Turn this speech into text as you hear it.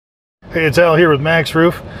Hey, it's Al here with Max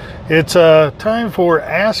Roof. It's time for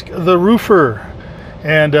Ask the Roofer.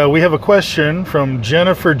 And we have a question from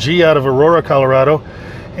Jennifer G. out of Aurora, Colorado.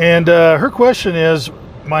 And her question is,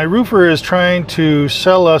 my roofer is trying to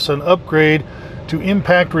sell us an upgrade to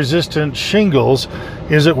impact-resistant shingles.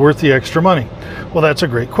 Is it worth the extra money? Well, that's a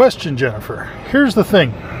great question, Jennifer. Here's the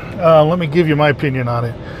thing. Let me give you my opinion on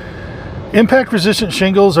it. Impact-resistant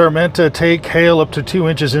shingles are meant to take hail up to 2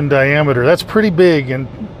 inches in diameter. That's pretty big and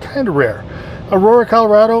kind of rare. Aurora,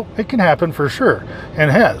 Colorado, it can happen for sure, and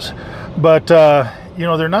has. But, you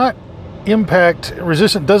know, they're not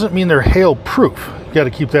impact-resistant. Doesn't mean they're hail-proof. You got to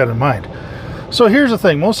keep that in mind. So here's the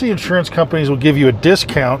thing. Most of the insurance companies will give you a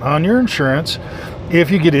discount on your insurance if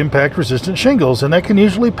you get impact-resistant shingles, and that can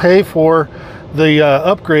usually pay for the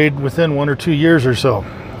upgrade within 1 or 2 years or so.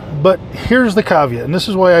 But here's the caveat, and this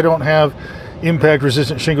is why I don't have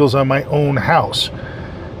impact-resistant shingles on my own house.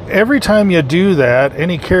 Every time you do that,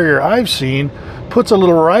 any carrier I've seen puts a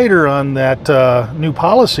little rider on that new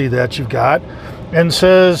policy that you've got and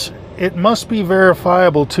says it must be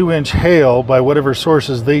verifiable 2-inch hail by whatever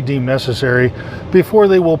sources they deem necessary before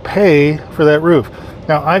they will pay for that roof.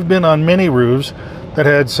 Now, I've been on many roofs that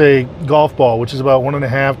had, say, golf ball, which is about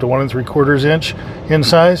 1.5 to 1 3/4 inch in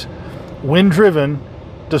size. Wind driven,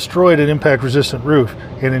 destroyed an impact-resistant roof,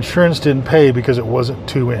 and insurance didn't pay because it wasn't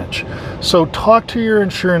 2-inch. So talk to your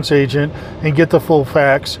insurance agent and get the full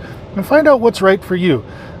facts and find out what's right for you.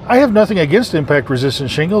 I have nothing against impact-resistant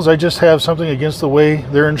shingles. I just have something against the way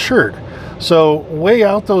they're insured. So weigh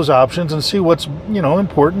out those options and see what's, you know,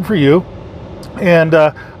 important for you. And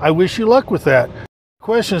I wish you luck with that.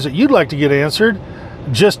 Questions that you'd like to get answered,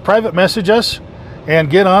 just private message us and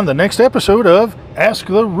get on the next episode of Ask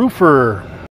the Roofer.